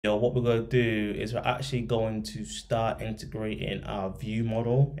What we're going to do is we're actually going to start integrating our view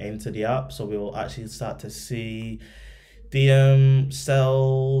model into the app. So we'll actually start to see the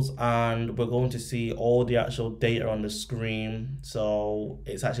cells, and we're going to see all the actual data on the screen. So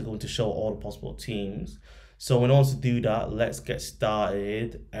it's actually going to show all the possible teams. So in order to do that, let's get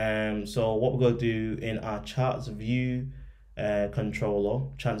started. So what we're going to do in our charts view controller,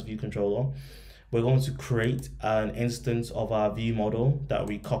 we're going to create an instance of our view model that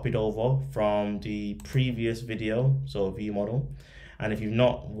we copied over from the previous video, so view model. And if you've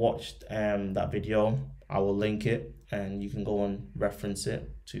not watched that video, I will link it and you can go and reference it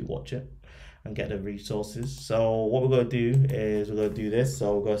to watch it and get the resources. So what we're going to do is we're going to do this.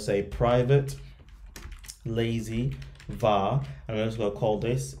 So we're going to say private lazy var, and we're just going to call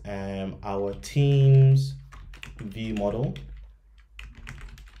this our teams view model.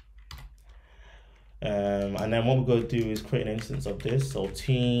 And then what we're going to do is create an instance of this. So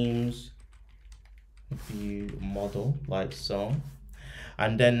teams view model, like so.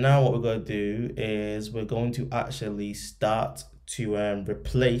 And then now what we're going to do is we're going to actually start to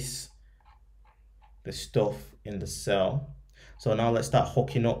replace the stuff in the cell. So now let's start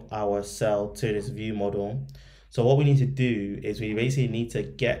hooking up our cell to this view model. So what we need to do is we basically need to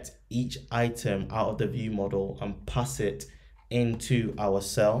get each item out of the view model and pass it into our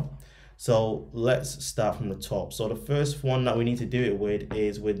cell. So let's start from the top. So the first one that we need to do it with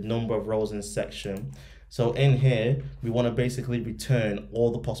is with number of rows in section. So in here, we want to basically return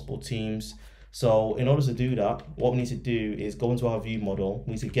all the possible teams. So in order to do that, what we need to do is go into our view model,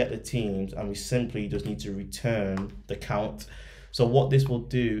 we need to get the teams, and we simply just need to return the count. So what this will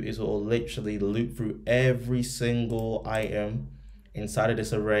do is it will literally loop through every single item inside of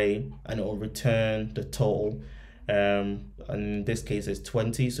this array, and it will return the total. And in this case it's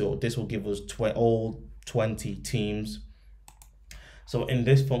 20, so this will give us all 20 teams. So in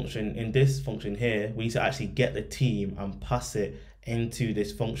this function here, we need to actually get the team and pass it into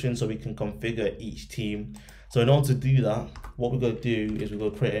this function so we can configure each team. So in order to do that, what we're going to do is we're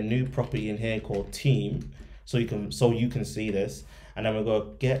going to create a new property in here called team, so you can see this, and then we're going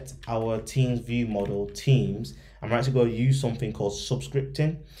to get our teams view model teams, and we're actually going to use something called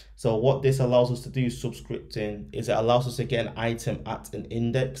subscripting. So what this allows us to do, subscripting, is it allows us to get an item at an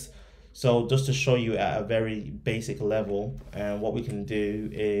index. So just to show you at a very basic level, and what we can do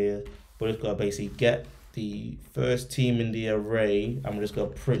is we're just going to basically get the first team in the array, and we're just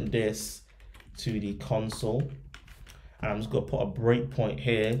going to print this to the console. And I'm just going to put a breakpoint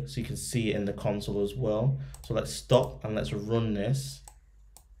here so you can see it in the console as well. So let's stop and let's run this.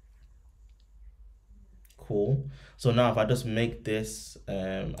 Cool. So now if I just make this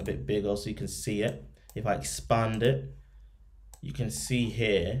a bit bigger so you can see it, if I expand it, you can see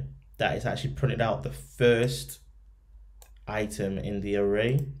here that it's actually printed out the first item in the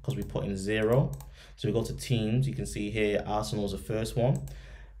array because we put in 0. So we go to teams, you can see here Arsenal is the first one.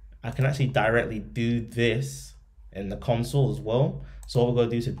 I can actually directly do this in the console as well. So what we're going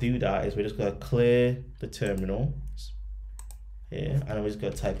to do to do that is we're just going to clear the terminal here, and we're just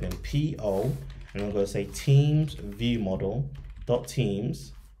going to type in PO, and we're going to say teams view model dot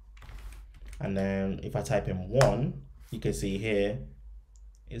teams, and then if I type in 1, you can see here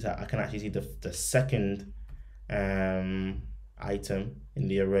is that I can actually see the second item in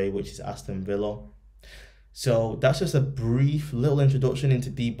the array, which is Aston Villa. So that's just a brief little introduction into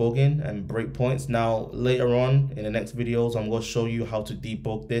debugging and breakpoints. Now later on in the next videos, I'm going to show you how to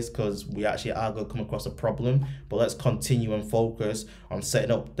debug this because we actually are going to come across a problem. But let's continue and focus on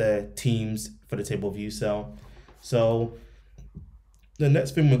setting up the teams for the TableView cell. So the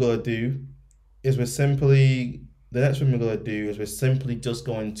next thing we're going to do is we're simply just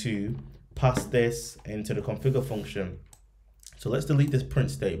going to pass this into the configure function. So let's delete this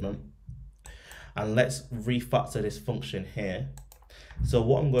print statement and let's refactor this function here. So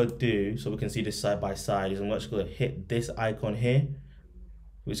what I'm going to do, so we can see this side by side, is I'm just going to hit this icon here,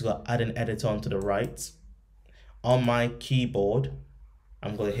 which is going to add an editor onto the right. On my keyboard,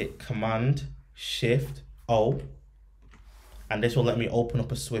 I'm going to hit Command Shift O, and this will let me open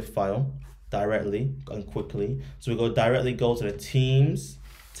up a Swift file directly and quickly. So we go directly go to the teams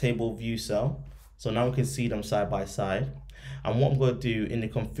table view cell. So now we can see them side by side. And what I'm going to do in the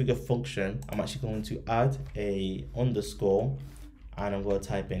configure function, I'm actually going to add a underscore, and I'm going to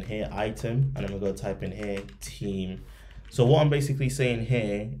type in here item, and I'm going to type in here team. So what I'm basically saying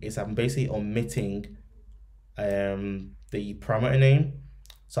here is I'm basically omitting the parameter name.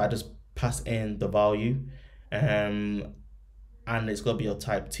 So I just pass in the value, and it's going to be a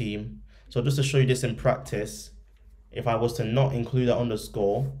type team. So just to show you this in practice, if I was to not include that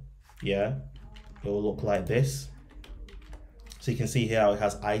underscore, yeah, it will look like this. So you can see here how it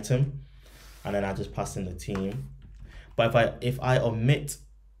has item, and then I just pass in the team. But if I want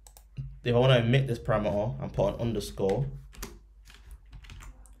to omit this parameter and put an underscore,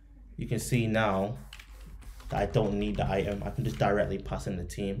 you can see now that I don't need the item. I can just directly pass in the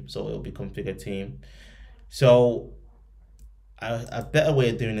team, so it'll be configure team. So a better way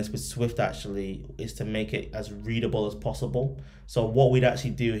of doing this with Swift actually is to make it as readable as possible. So what we'd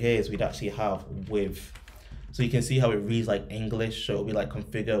actually do here is we'd actually have with. So you can see how it reads like English. So it'll be like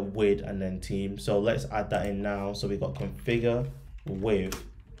configure with and then team. So let's add that in now. So we've got configure with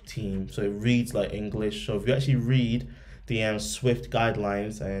team. So it reads like English. So if you actually read the Swift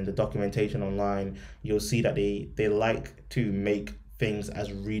guidelines and the documentation online, you'll see that they like to make things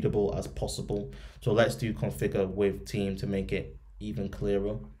as readable as possible. So let's do configure with team to make it even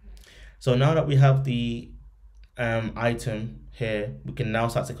clearer. So now that we have the item here, we can now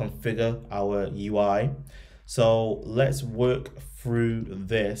start to configure our UI. So let's work through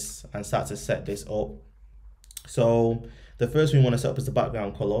this and start to set this up. So the first thing we want to set up is the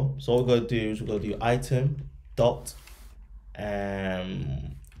background color. So what we're going to do is we're going to do item dot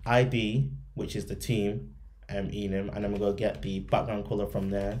ID, which is the team enum, and then we're going to get the background color from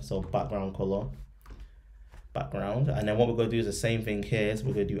there. So background color, background, and then what we're going to do is the same thing here. So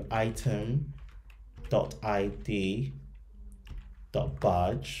we're going to do item dot ID dot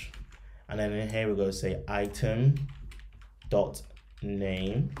badge. And then in here we're going to say item dot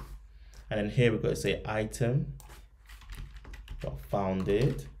name, and then here we're going to say item dot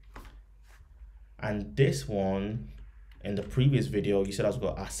founded. And this one, in the previous video, you said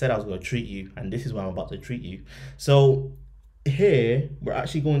I said I was going to treat you, and this is what I'm about to treat you. So here we're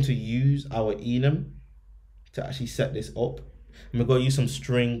actually going to use our enum to actually set this up, and we're going to use some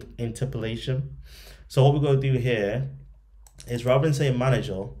string interpolation. So what we're going to do here is rather than say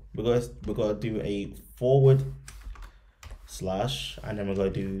manager, we're going to do a forward slash, and then we're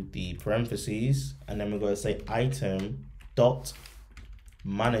going to do the parentheses, and then we're going to say item dot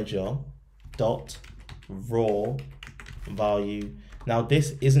manager dot raw value. Now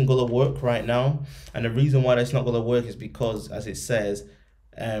this isn't going to work right now, and the reason why that's not going to work is because, as it says,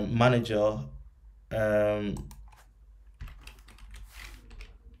 manager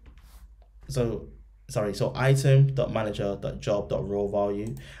so item.manager.job.raw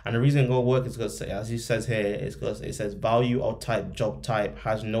value. And the reason it's going to work is because, as it says here, it's because it says value or type job type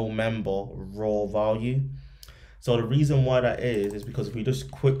has no member raw value. So the reason why that is because if we just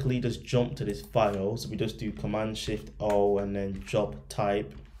quickly jump to this file, so we just do Command Shift O and then job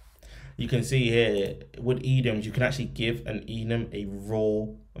type, you can see here with enums you can actually give an enum a raw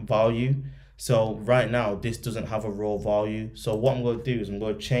value. So right now this doesn't have a raw value. So what I'm going to do is I'm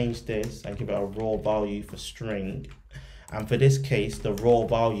going to change this and give it a raw value for string. And for this case, the raw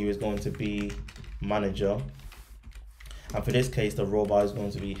value is going to be manager. And for this case, the raw value is going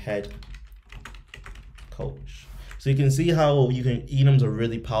to be head coach. So you can see how enums are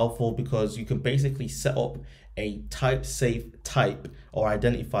really powerful, because you can basically set up a type safe type or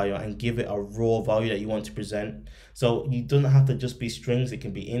identifier and give it a raw value that you want to present. So you don't have to just be strings, it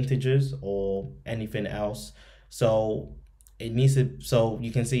can be integers or anything else. So it needs to, so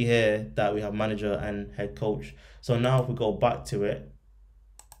you can see here that we have manager and head coach. So now if we go back to it,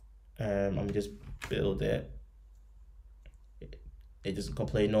 let me just build it. It doesn't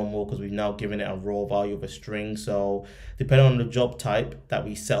play no more because we've now given it a raw value of a string. So depending on the job type that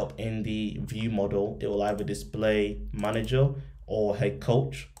we set up in the view model, it will either display manager or head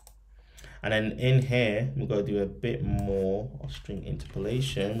coach. And then in here, we're going to do a bit more of string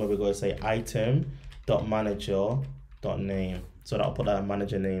interpolation, where we're going to say item.manager.name. So that'll put that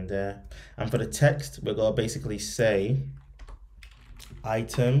manager name there. And for the text, we're going to basically say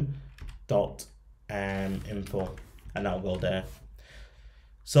item.info, and that'll go there.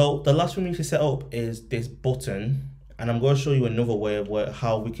 So the last thing we need to set up is this button, and I'm going to show you another way of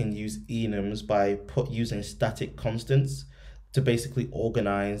how we can use enums by using static constants to basically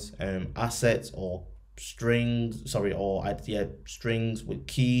organize assets or strings, strings with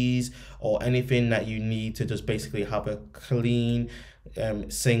keys or anything that you need to just basically have a clean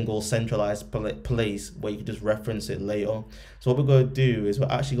single centralized place where you can just reference it later. So what we're going to do is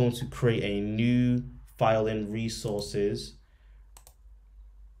we're actually going to create a new file in resources.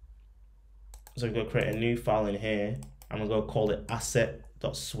 So we're going to create a new file in here, and we're going to call it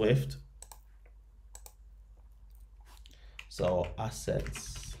asset.swift. So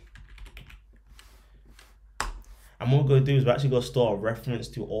assets. And what we're going to do is we're actually going to store a reference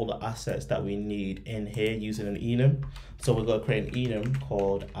to all the assets that we need in here using an enum. So we're going to create an enum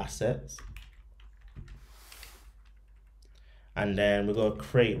called assets. And then we're going to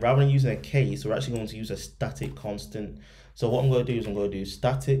create, rather than using a case, we're actually going to use a static constant. So what I'm going to do is I'm going to do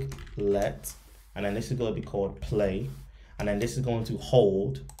static let, and then this is going to be called play, and then this is going to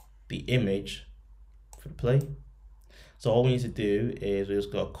hold the image for the play. So all we need to do is we're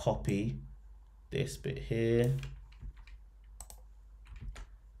just going to copy this bit here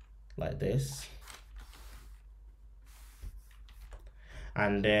like this,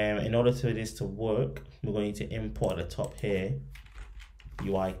 and then in order for this to work, we're going to import at the top here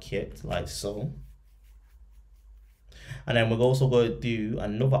UIKit like so, and then we're also going to do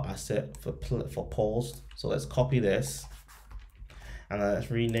another asset for pause. So let's copy this and let's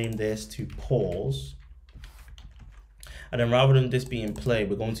rename this to pause, and then rather than this being play,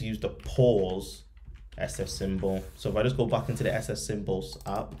 we're going to use the pause SF symbol. So if I just go back into the SF symbols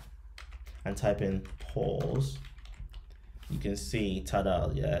app and type in pause, you can see,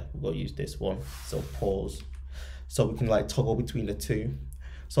 tada, yeah, we're going to use this one. So pause, so we can like toggle between the two.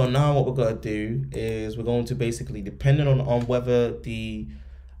 So now what we're going to do is we're going to basically, depending on whether the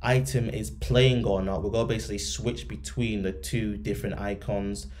item is playing or not, we're going to basically switch between the two different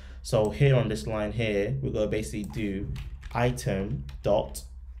icons. So here on this line here, we're going to basically do item dot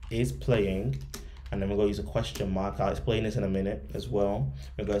is playing, and then we're going to use a question mark. I'll explain this in a minute as well.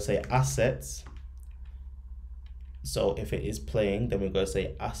 We're going to say assets. So if it is playing, then we're going to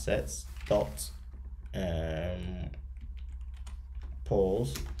say assets dot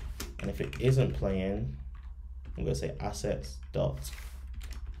pause, and if it isn't playing, I'm going to say assets dot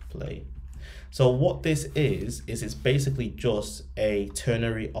play. So what this is it's basically just a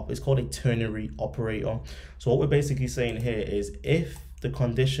ternary it's called a ternary operator. So what we're basically saying here is if the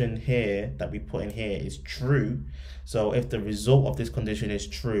condition here that we put in here is true, so if the result of this condition is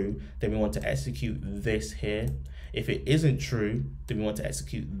true, then we want to execute this here. If it isn't true, then we want to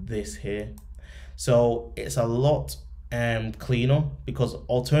execute this here. So it's a lot cleaner, because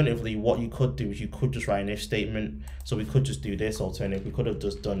alternatively what you could do is you could just write an if statement. So we could just do this alternative. We could have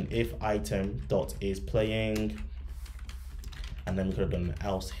just done if item dot is playing, and then we could have done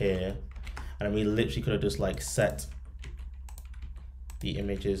else here, and then we literally could have just like set the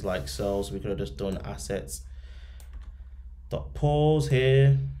images like so. So we could have just done assets dot pause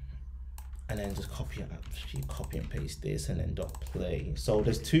here, and then just copy and paste this, and then dot play. So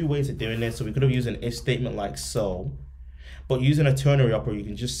there's two ways of doing this. So we could have used an if statement like so, but using a ternary operator, you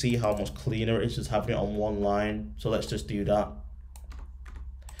can just see how much cleaner it is just having it on one line. So let's just do that.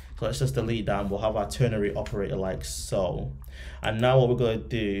 So let's just delete that, and we'll have our ternary operator like so. And now what we're going to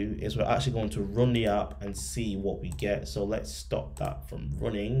do is we're actually going to run the app and see what we get. So let's stop that from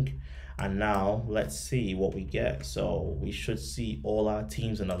running. And now let's see what we get. So we should see all our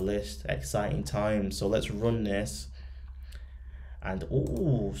teams in a list. Exciting times. So let's run this. And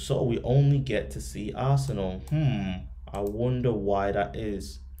oh, so we only get to see Arsenal. I wonder why that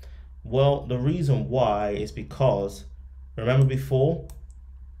is. Well, the reason why is because, remember before,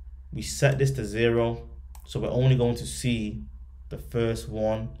 we set this to 0. So we're only going to see the first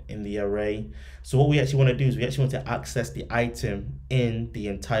one in the array. So what we actually want to do is we actually want to access the item in the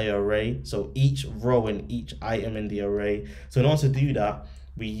entire array. So each row and each item in the array. So in order to do that,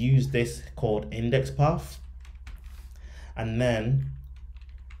 we use this called index path. And then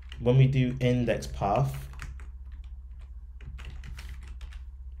when we do index path,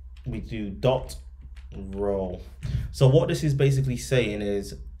 we do dot row. So what this is basically saying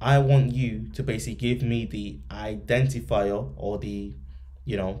is I want you to basically give me the identifier, or the,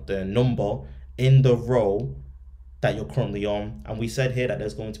 you know, the number in the row that you're currently on. And we said here that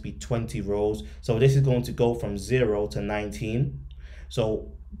there's going to be 20 rows. So this is going to go from 0 to 19.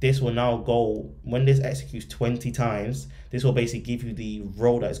 So this will now go, when this executes 20 times, this will basically give you the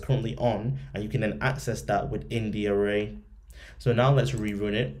row that is currently on, and you can then access that within the array. So now let's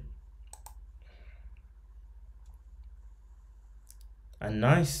rerun it. And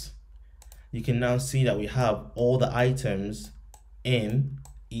nice, you can now see that we have all the items in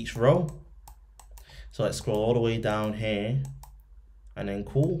each row. So let's scroll all the way down here, and then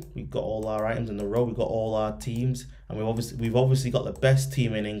cool, we've got all our items in the row, we've got all our teams, and we've obviously got the best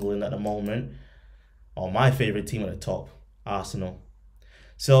team in England at the moment, or my favorite team at the top, Arsenal.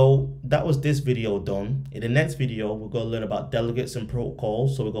 So that was this video done. In the next video, we're going to learn about delegates and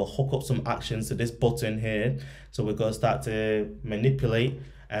protocols. So we're going to hook up some actions to this button here. So we're going to start to manipulate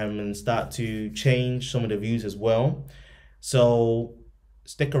and start to change some of the views as well. So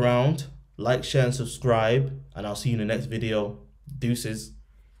stick around, like, share, and subscribe, and I'll see you in the next video. Deuces.